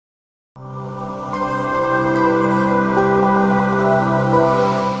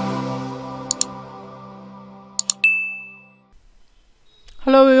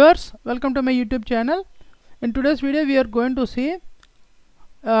viewers, welcome to my YouTube channel. In today's video we are going to see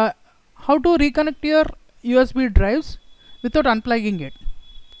how to reconnect your USB drives without unplugging it.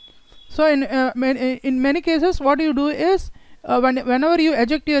 So in many cases what you do is whenever you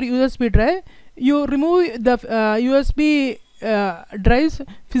eject your USB drive, you remove the USB drives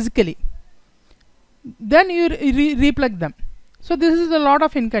physically, then you replug them. So this is a lot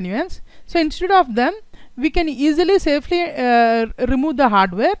of inconvenience. So instead of them, we can easily safely remove the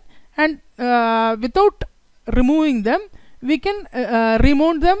hardware, and without removing them we can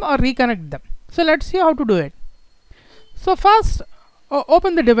remount them or reconnect them. So let's see how to do it. So first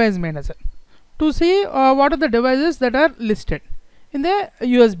open the device manager to see what are the devices that are listed in the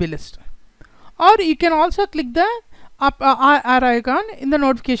USB list, or you can also click the R icon in the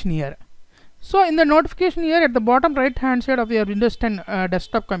notification here. So in the notification here at the bottom right hand side of your Windows 10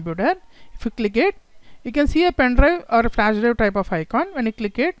 desktop computer, if you click it, you can see a pen drive or a flash drive type of icon. When you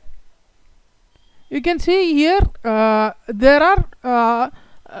click it, you can see here there are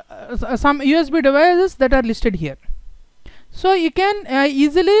some USB devices that are listed here. So you can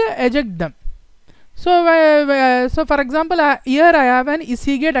easily eject them. So so for example, here I have an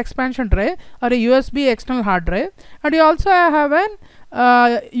Seagate expansion drive or a USB external hard drive, and you also have an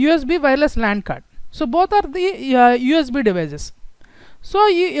USB wireless LAN card. So both are the USB devices. So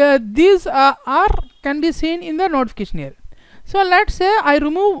these can be seen in the notification here. So let's say I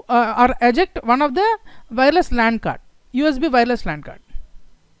remove or eject one of the wireless LAN card, USB wireless LAN card.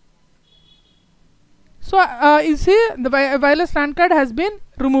 So you see the wireless LAN card has been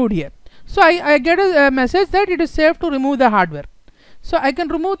removed here. So I get a message that it is safe to remove the hardware. So I can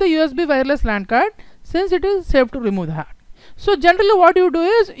remove the USB wireless LAN card since it is safe to remove the hardware. So generally what you do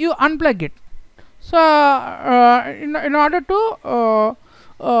is you unplug it. So in order to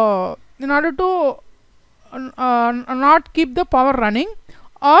not keep the power running,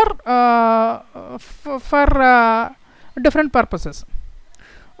 or for different purposes.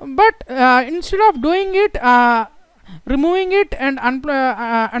 But instead of doing it, removing it and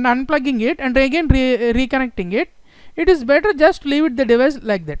unplugging it and again reconnecting it, it is better just leave it the device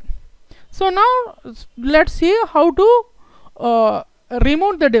like that. So now let's see how to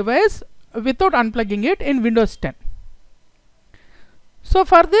remount the device without unplugging it in Windows 10. So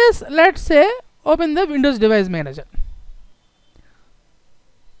for this, let's say open the Windows Device Manager.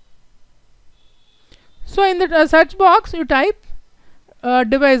 So in the search box you type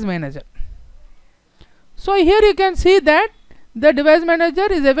Device Manager. So here you can see that the Device Manager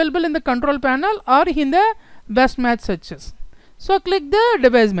is available in the control panel or in the best match searches. So click the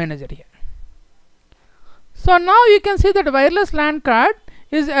Device Manager here. So now you can see that the wireless LAN card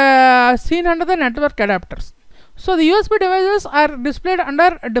is seen under the network adapters. So the USB devices are displayed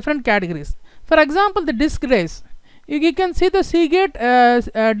under different categories. For example, the disk drives, you can see the Seagate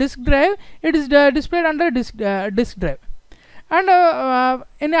disk drive, it is displayed under disk drive. And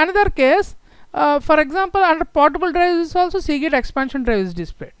in another case, for example, under portable drives also Seagate expansion drive is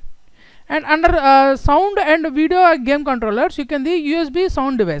displayed. And under sound and video game controllers, you can the USB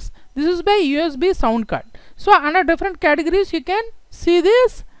sound device. This is by USB sound card. So under different categories you can see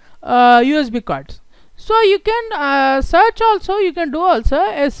these USB cards. So you can search also, you can do also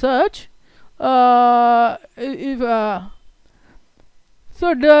a search. So you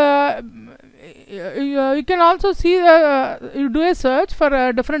can also see you do a search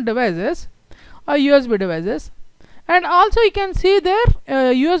for different devices or USB devices, and also you can see there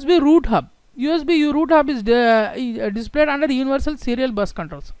USB root hub. USB root hub is displayed under the universal serial bus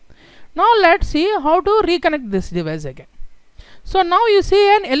controls. Now let's see how to reconnect this device again. So now you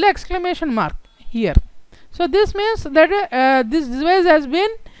see an yellow exclamation mark here. So this means that this device has been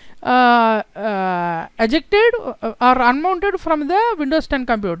ejected or unmounted from the Windows 10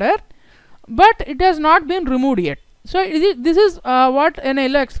 computer, but it has not been removed yet. So this is what an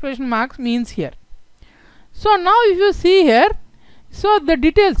yellow exclamation mark means here. So now if you see here, so the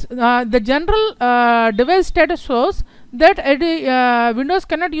details, the general device status shows that Windows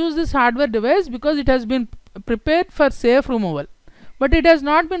cannot use this hardware device because it has been prepared for safe removal, but it has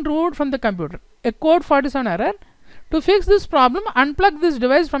not been removed from the computer. A code 47 error. To fix this problem, unplug this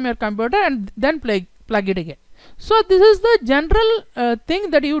device from your computer and then plug it again. So this is the general thing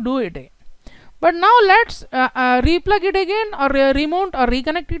that you do it again. But now let's replug it again, or remount or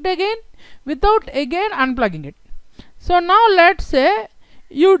reconnect it again without again unplugging it. So now let's say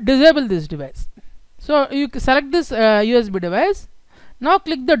you disable this device. So you select this USB device. Now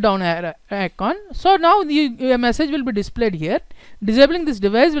click the down arrow icon. So now a message will be displayed here. Disabling this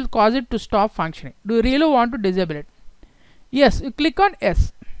device will cause it to stop functioning. Do you really want to disable it? Yes, you click on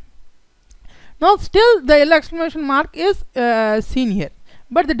yes. Now still the yellow exclamation mark is seen here.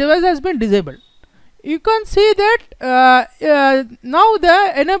 but the device has been disabled. You can see that now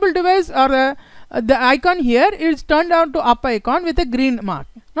the enable device or the icon here is turned on to up icon with a green mark.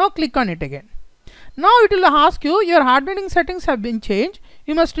 Now click on it again. Now it will ask you, your hardening settings have been changed.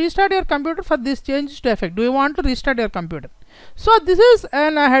 You must restart your computer for this change to effect. Do you want to restart your computer? So this is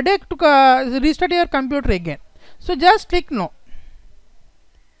a headache to restart your computer again. So just click no.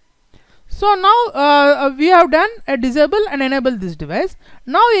 So now we have done a disable and enable this device.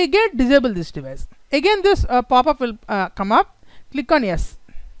 Now again disable this device. Again this pop-up will come up. Click on yes.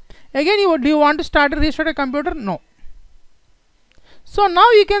 Again do you want to start or restart a computer? No. So now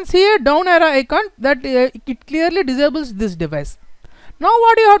you can see a down arrow icon that it clearly disables this device. Now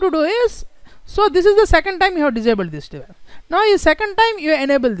what you have to do is, so this is the second time you have disabled this device. Now the second time you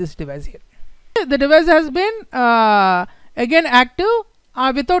enable this device here. The device has been again active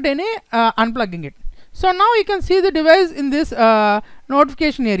without any unplugging it. So now you can see the device in this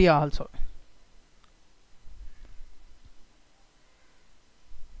notification area also.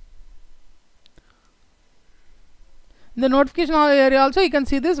 In the notification area also you can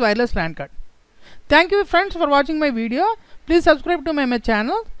see this wireless LAN card. Thank you friends for watching my video. Please subscribe to my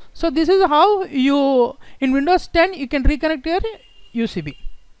channel. So this is how you in Windows 10 you can reconnect your USB.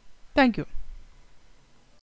 Thank you.